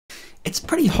it's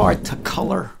pretty hard to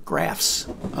color graphs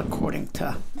according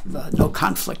to the no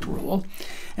conflict rule.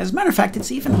 As a matter of fact,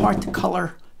 it's even hard to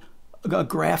color a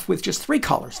graph with just 3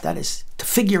 colors. That is, to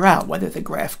figure out whether the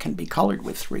graph can be colored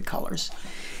with 3 colors.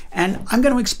 And I'm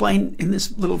going to explain in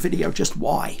this little video just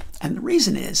why. And the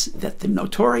reason is that the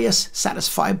notorious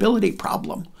satisfiability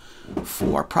problem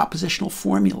for propositional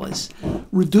formulas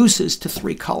reduces to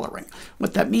 3 coloring.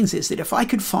 What that means is that if I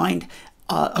could find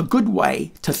a good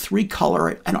way to 3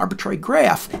 color an arbitrary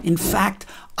graph, in fact,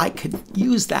 I could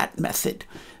use that method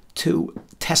to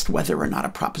test whether or not a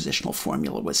propositional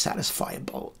formula was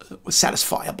satisfiable.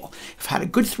 If I had a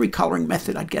good 3 coloring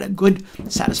method, I'd get a good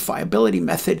satisfiability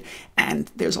method,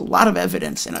 and there's a lot of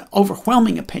evidence and an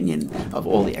overwhelming opinion of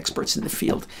all the experts in the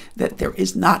field that there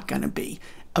is not going to be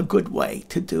a good way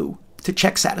to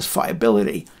check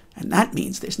satisfiability, and that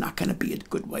means there's not going to be a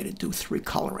good way to do 3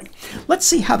 coloring. Let's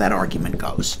see how that argument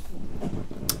goes.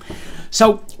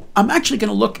 So I'm actually going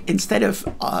to look, instead of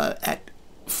at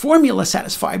formula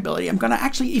satisfiability, I'm going to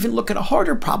actually even look at a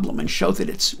harder problem and show that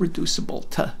it's reducible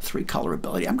to 3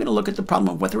 colorability. I'm going to look at the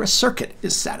problem of whether a circuit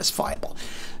is satisfiable.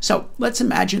 So let's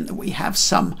imagine that we have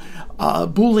some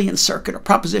Boolean circuit or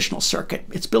propositional circuit.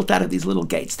 It's built out of these little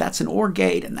gates. That's an OR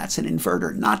gate, and that's an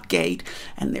inverter NOT gate,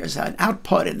 and there's an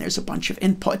output, and there's a bunch of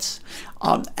inputs.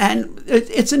 And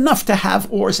it's enough to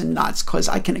have ORs and NOTs, because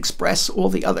I can express all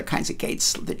the other kinds of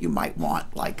gates that you might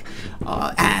want, like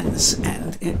ANDs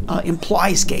and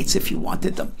implies gates if you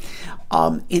wanted them,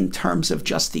 in terms of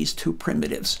just these 2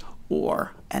 primitives,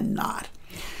 OR and NOT.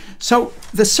 So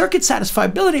the circuit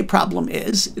satisfiability problem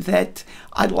is that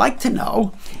I'd like to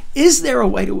know, is there a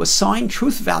way to assign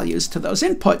truth values to those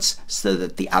inputs so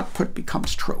that the output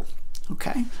becomes true?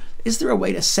 Okay? Is there a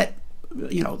way to set,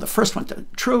 the first one to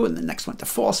true and the next one to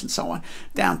false and so on,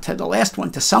 down to the last one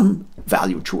to some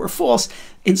value true or false,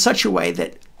 in such a way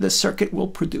that the circuit will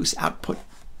produce output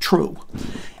true?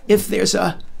 If there's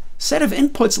a set of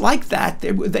inputs like that,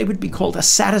 they would be called a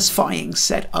satisfying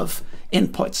set of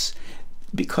inputs,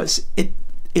 because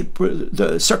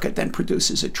the circuit then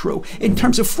produces a true. In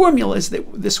terms of formulas,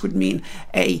 this would mean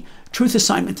a truth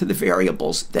assignment to the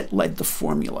variables that led the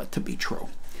formula to be true.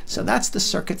 So that's the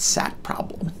circuit SAT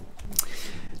problem.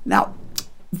 Now,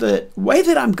 the way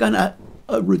that I'm going to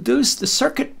reduce the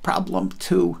circuit problem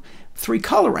to 3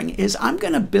 coloring is I'm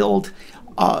going to build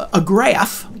a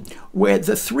graph where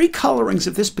the 3 colorings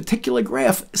of this particular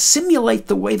graph simulate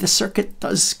the way the circuit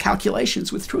does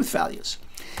calculations with truth values.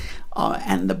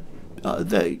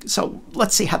 So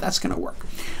let's see how that's going to work.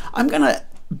 I'm going to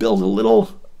build a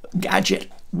little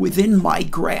gadget within my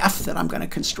graph that I'm going to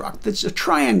construct. It's a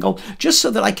triangle, just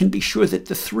so that I can be sure that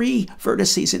the 3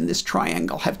 vertices in this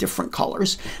triangle have different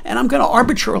colors. And I'm going to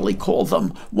arbitrarily call them.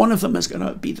 One of them is going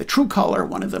to be the true color,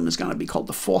 one of them is going to be called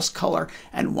the false color,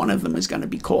 and one of them is going to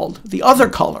be called the other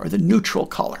color, the neutral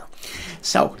color.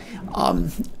 So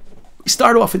we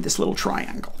start off with this little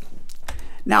triangle.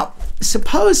 Now,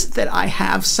 suppose that I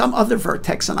have some other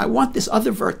vertex, and I want this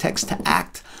other vertex to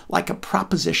act like a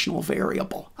propositional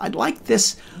variable. I'd like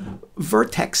this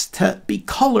vertex to be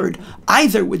colored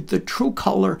either with the true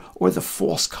color or the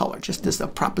false color, just as the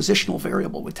propositional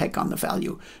variable would take on the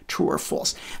value true or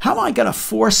false. How am I going to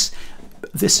force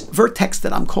this vertex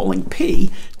that I'm calling P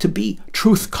to be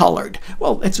truth colored?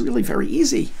 Well, it's really very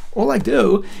easy. All I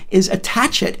do is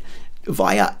attach it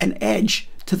via an edge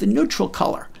to the neutral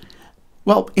color.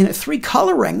 Well, in a 3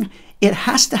 coloring, it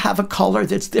has to have a color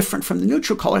that's different from the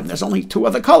neutral color, and there's only 2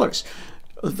 other colors,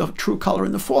 the true color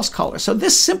and the false color. So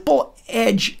this simple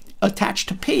edge attached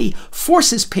to P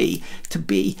forces P to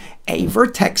be a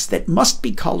vertex that must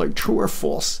be colored true or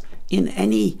false in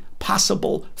any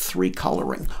possible 3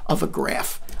 coloring of a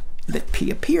graph that P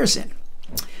appears in.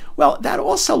 Well, that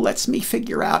also lets me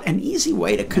figure out an easy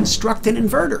way to construct an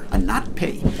inverter, a not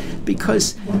P.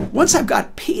 Because once I've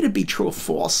got P to be true or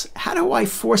false, how do I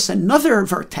force another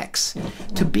vertex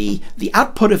to be the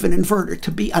output of an inverter,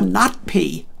 to be a not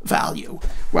P value?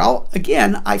 Well,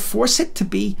 again, I force it to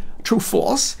be true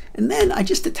false, and then I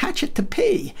just attach it to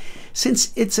P.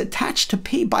 Since it's attached to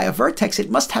P by a vertex, it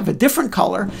must have a different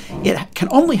color. It can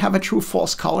only have a true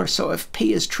false color. So if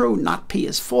P is true, not P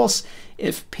is false.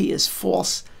 If P is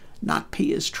false, not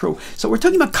P is true. So we're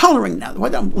talking about coloring now.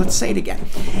 Let's say it again.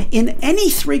 In any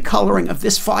 3 coloring of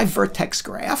this 5 vertex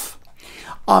graph,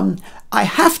 I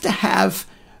have to have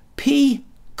P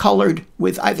colored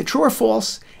with either true or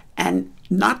false, and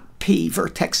not P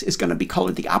vertex is going to be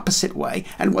colored the opposite way.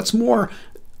 And what's more,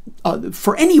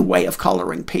 for any way of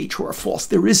coloring P true or false,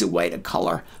 there is a way to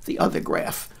color the other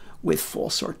graph with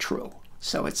false or true.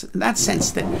 So it's in that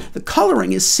sense that the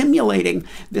coloring is simulating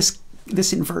this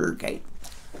inverter gate.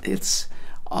 It's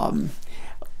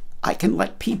I can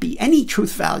let P be any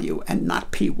truth value and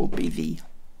not P will be the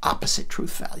opposite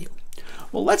truth value.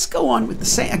 Well, let's go on with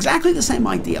exactly the same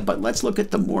idea, but let's look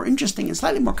at the more interesting and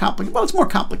slightly more complicated, well, it's more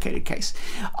complicated case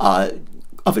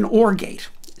of an OR gate.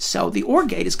 So the OR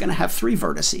gate is going to have three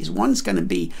vertices. One's going to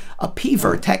be a P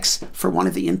vertex for one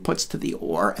of the inputs to the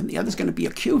OR, and the other is going to be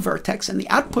a Q vertex, and the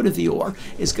output of the OR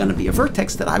is going to be a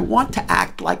vertex that I want to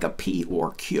act like a P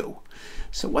or Q.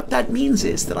 So what that means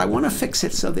is that I want to fix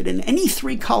it so that in any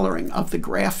three coloring of the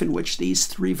graph in which these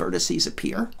three vertices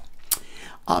appear,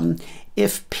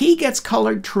 if P gets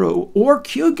colored true or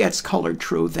Q gets colored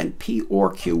true, then P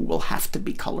or Q will have to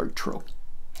be colored true.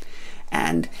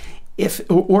 And if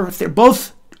they're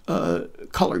both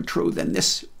colored true, then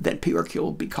P or Q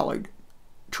will be colored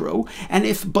true. And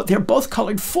if they're both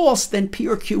colored false, then P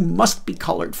or Q must be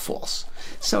colored false.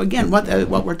 So again,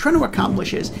 what we're trying to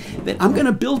accomplish is that I'm going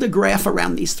to build a graph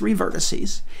around these three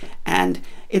vertices, and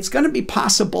it's going to be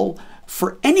possible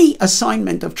for any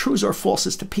assignment of trues or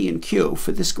falses to P and Q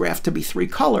for this graph to be three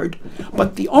colored,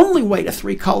 but the only way to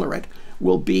three color it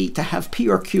will be to have P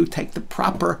or Q take the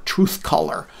proper truth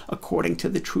color according to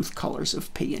the truth colors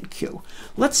of P and Q.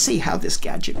 Let's see how this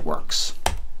gadget works.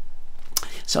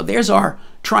 So there's our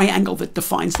triangle that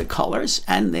defines the colors,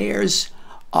 and there's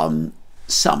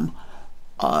some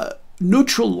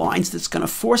neutral lines that's going to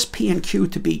force P and Q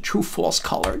to be true-false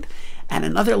colored, and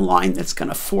another line that's going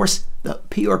to force the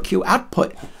P or Q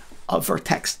output of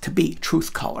vertex to be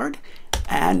truth colored,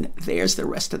 and there's the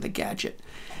rest of the gadget.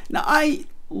 Now, I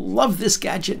love this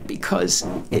gadget because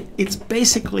it's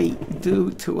basically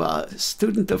due to a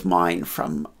student of mine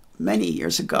from many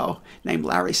years ago named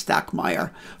Larry Stockmeyer,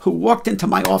 who walked into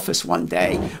my office one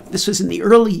day. This was in the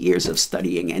early years of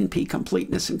studying NP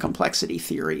completeness and complexity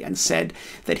theory, and said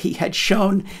that he had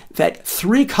shown that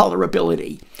three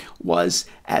colorability was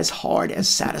as hard as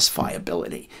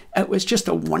satisfiability. It was just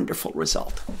a wonderful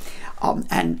result.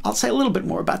 And I'll say a little bit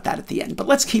more about that at the end, but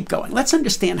let's keep going. Let's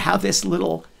understand how this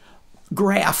little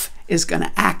graph is going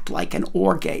to act like an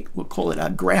OR gate. We'll call it a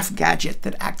graph gadget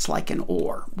that acts like an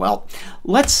OR. Well,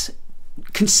 let's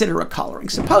consider a coloring.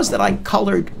 Suppose that I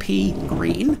colored P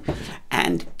green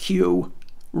and Q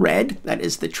red, that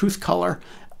is the truth color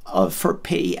for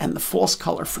P and the false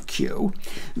color for Q.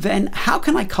 Then how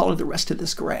can I color the rest of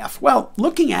this graph? Well,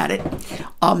 looking at it,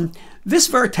 this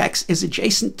vertex is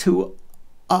adjacent to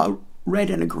a red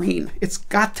and a green. It's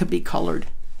got to be colored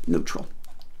neutral.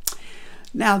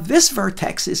 Now, this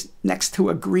vertex is next to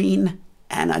a green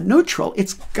and a neutral.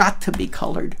 It's got to be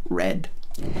colored red.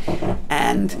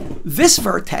 And this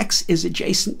vertex is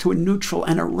adjacent to a neutral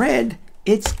and a red.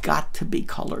 It's got to be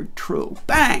colored true.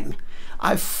 Bang!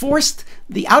 I've forced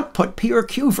the output P or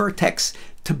Q vertex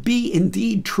to be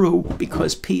indeed true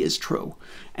because P is true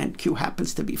and Q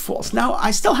happens to be false. Now,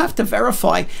 I still have to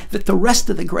verify that the rest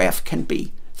of the graph can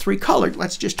be three colored.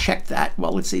 Let's just check that.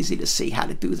 Well, it's easy to see how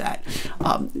to do that.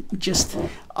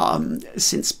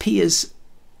 Since P is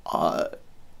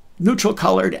neutral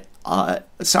colored,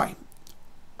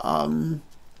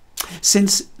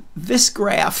 since this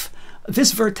graph,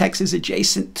 this vertex is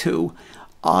adjacent to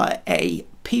a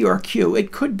P or Q,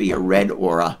 it could be a red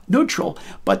or a neutral,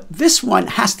 but this one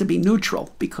has to be neutral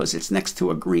because it's next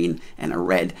to a green and a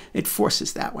red. It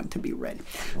forces that one to be red.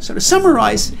 So to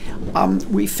summarize,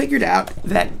 we figured out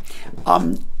that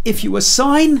if you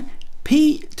assign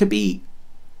P to be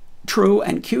true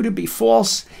and Q to be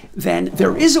false, then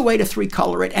there is a way to three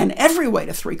color it, and every way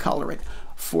to three color it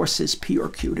forces P or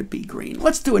Q to be green.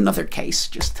 Let's do another case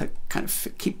just to kind of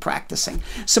keep practicing.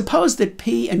 Suppose that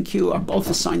P and Q are both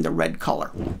assigned a red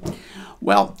color.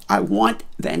 Well, I want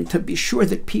then to be sure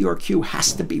that P or Q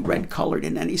has to be red colored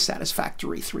in any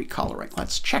satisfactory three coloring.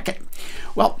 Let's check it.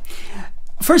 Well,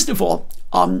 first of all,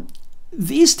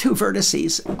 these two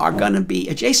vertices are going to be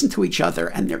adjacent to each other,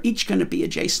 and they're each going to be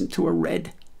adjacent to a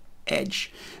red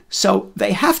edge. So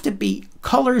they have to be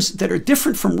colors that are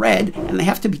different from red, and they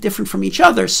have to be different from each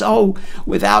other. So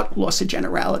without loss of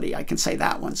generality, I can say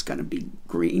that one's going to be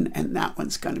green and that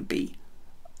one's going to be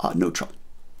neutral.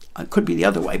 It could be the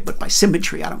other way, but by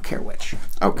symmetry, I don't care which.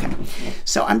 Okay,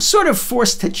 so I'm sort of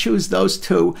forced to choose those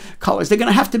two colors. They're going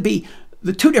to have to be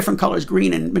the two different colors,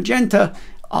 green and magenta,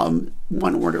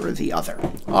 one order or the other.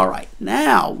 All right,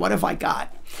 now what have I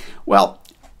got? Well,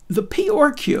 the P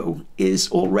or Q is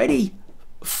already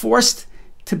forced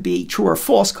to be true or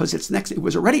false because it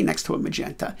was already next to a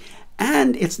magenta,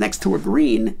 and it's next to a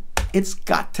green. It's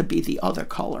got to be the other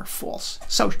color false.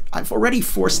 So I've already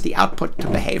forced the output to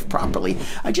behave properly.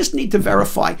 I just need to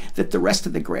verify that the rest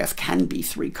of the graph can be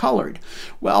three colored.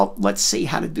 Well, let's see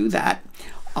how to do that.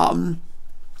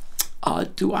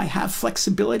 Do I have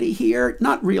flexibility here?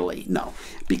 Not really, no,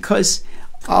 because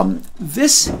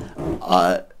this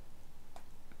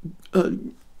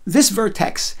this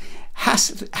vertex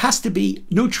has to be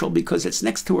neutral because it's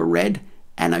next to a red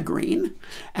and a green.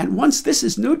 And once this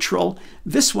is neutral,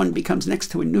 this one becomes next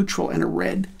to a neutral and a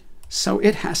red, so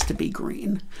it has to be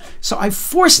green. So I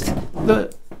forced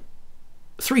the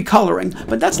 3 coloring,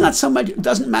 but that's not so much, it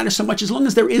doesn't matter so much as long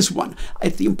as there is one.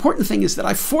 The important thing is that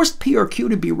I forced P or Q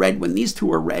to be red when these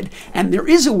two are red, and there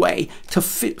is a way to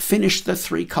finish the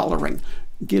 3 coloring,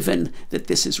 given that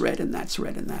this is red and that's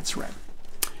red and that's red.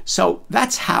 So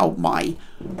that's how my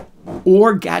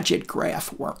OR gadget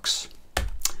graph works.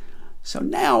 So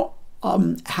now,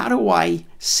 how do I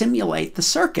simulate the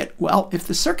circuit? Well, if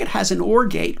the circuit has an OR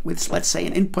gate with, let's say,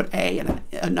 an input A and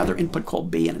another input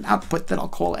called B and an output that I'll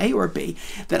call A or B,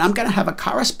 then I'm going to have a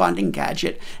corresponding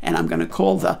gadget, and I'm going to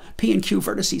call the P and Q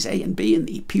vertices A and B and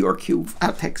the P or Q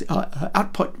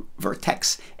output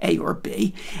vertex A or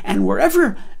B. And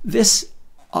wherever this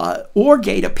OR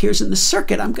gate appears in the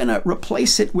circuit, I'm going to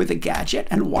replace it with a gadget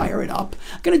and wire it up.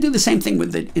 I'm going to do the same thing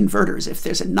with the inverters. If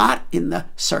there's a NOT in the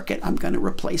circuit, I'm going to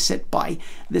replace it by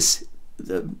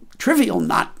the trivial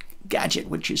NOT gadget,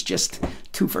 which is just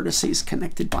 2 vertices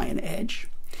connected by an edge.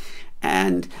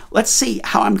 And let's see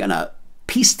how I'm going to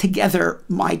piece together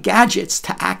my gadgets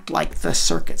to act like the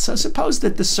circuit. So suppose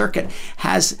that the circuit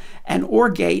has an OR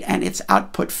gate and its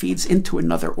output feeds into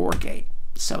another OR gate.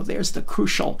 So there's the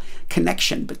crucial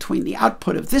connection between the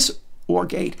output of this OR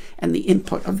gate and the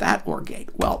input of that OR gate.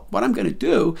 Well, what I'm going to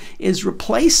do is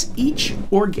replace each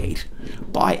OR gate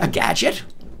by a gadget.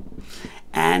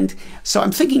 And so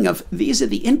I'm thinking of these are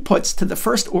the inputs to the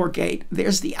first OR gate.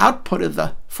 There's the output of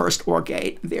the first OR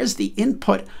gate. There's the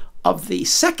input of the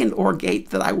second OR gate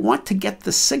that I want to get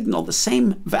the signal, the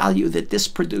same value that this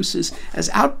produces as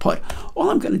output.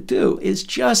 All I'm going to do is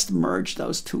just merge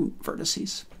those 2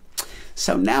 vertices.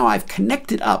 So now I've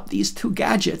connected up these 2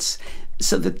 gadgets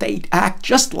so that they act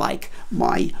just like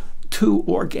my 2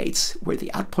 OR gates, where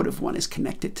the output of one is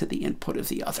connected to the input of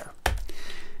the other.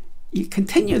 You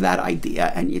continue that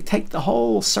idea and you take the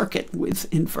whole circuit with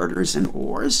inverters and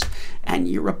ORs and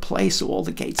you replace all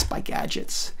the gates by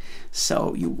gadgets.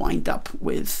 So you wind up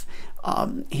with,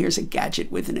 here's a gadget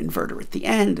with an inverter at the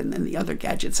end, and then the other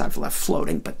gadgets I've left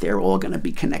floating, but they're all going to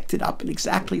be connected up in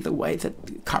exactly the way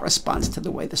that corresponds to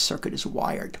the way the circuit is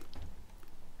wired.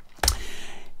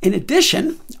 In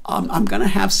addition, I'm going to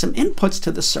have some inputs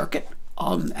to the circuit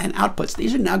and outputs.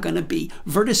 These are now going to be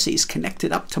vertices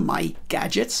connected up to my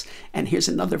gadgets, and here's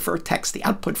another vertex, the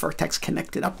output vertex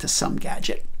connected up to some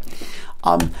gadget.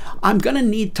 I'm going to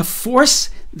need to force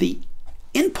the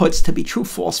inputs to be true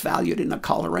false valued in a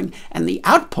coloring, and the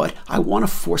output I want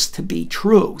to force to be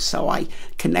true, so I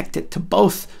connect it to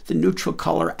both the neutral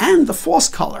color and the false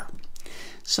color.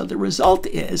 So the result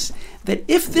is that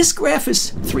if this graph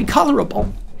is 3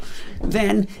 colorable,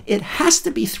 then it has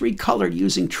to be 3 colored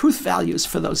using truth values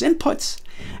for those inputs,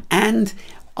 and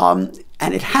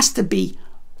it has to be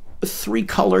 3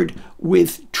 colored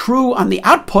with true on the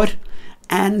output.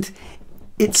 And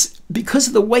it's because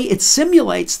of the way it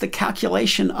simulates the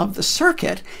calculation of the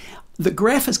circuit, the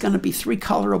graph is going to be 3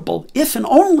 colorable if and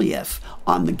only if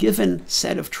on the given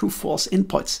set of true-false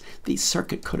inputs the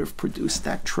circuit could have produced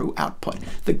that true output.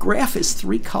 The graph is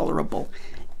 3 colorable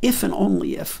if and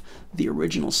only if the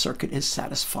original circuit is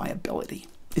satisfiable.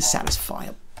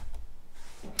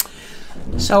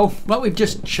 So what we've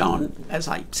just shown, as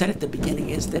I said at the beginning,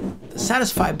 is that the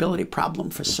satisfiability problem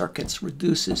for circuits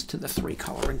reduces to the 3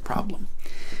 coloring problem.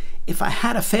 If I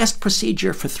had a fast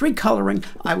procedure for 3 coloring,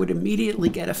 I would immediately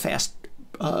get a fast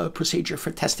procedure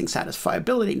for testing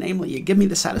satisfiability. Namely, you give me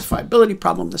the satisfiability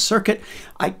problem, the circuit,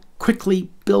 I quickly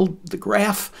build the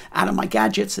graph out of my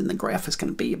gadgets, and the graph is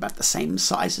going to be about the same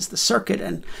size as the circuit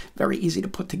and very easy to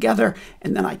put together.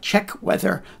 And then I check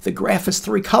whether the graph is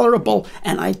 3 colorable,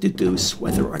 and I deduce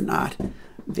whether or not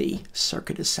the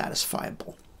circuit is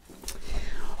satisfiable.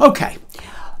 Okay,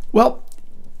 well,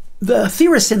 the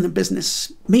theorists in the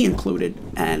business, me included,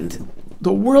 and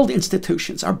the world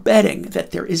institutions are betting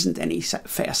that there isn't any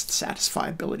fast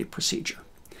satisfiability procedure.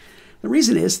 The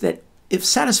reason is that if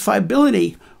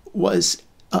satisfiability was,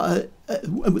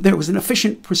 there was an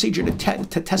efficient procedure to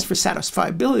test for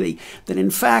satisfiability, then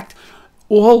in fact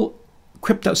all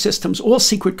crypto systems, all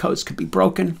secret codes could be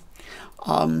broken.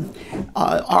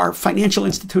 Our financial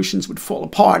institutions would fall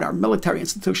apart, our military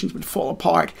institutions would fall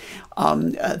apart,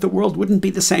 the world wouldn't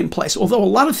be the same place. Although a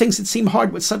lot of things that seem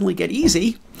hard would suddenly get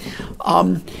easy,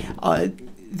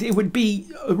 it would be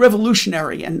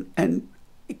revolutionary and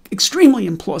extremely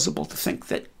implausible to think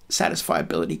that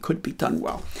satisfiability could be done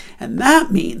well. And that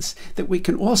means that we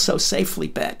can also safely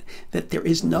bet that there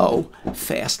is no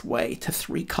fast way to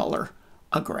 3 color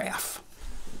a graph.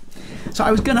 So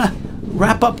I was going to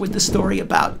wrap up with the story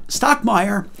about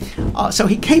Stockmeyer. So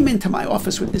he came into my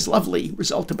office with this lovely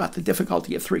result about the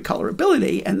difficulty of three-color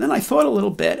ability, and then I thought a little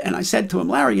bit, and I said to him,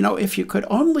 Larry, you know, if you could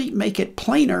only make it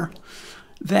planar,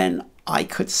 then I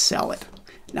could sell it.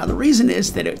 Now, the reason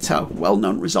is that it's a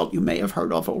well-known result you may have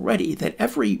heard of already, that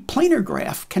every planar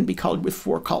graph can be colored with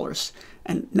 4 colors.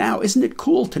 And now, isn't it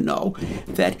cool to know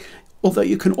that although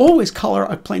you can always color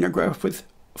a planar graph with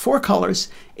 4 colors,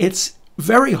 it's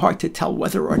very hard to tell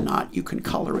whether or not you can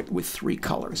color it with 3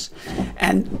 colors.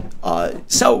 And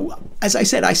so, as I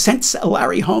said, I sent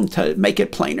Larry home to make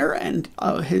it planar, and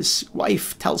his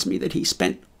wife tells me that he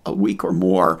spent a week or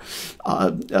more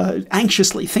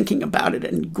anxiously thinking about it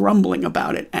and grumbling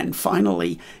about it, and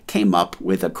finally came up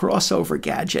with a crossover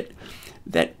gadget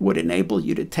that would enable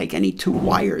you to take any 2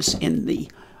 wires in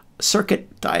the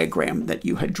circuit diagram that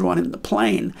you had drawn in the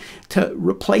plane to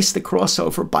replace the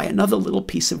crossover by another little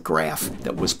piece of graph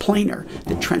that was planar,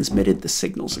 that transmitted the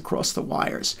signals across the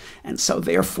wires. And so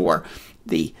therefore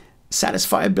the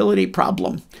satisfiability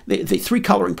problem, the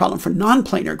 3-coloring problem for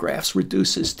non-planar graphs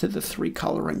reduces to the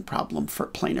 3-coloring problem for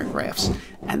planar graphs.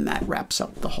 And that wraps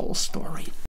up the whole story.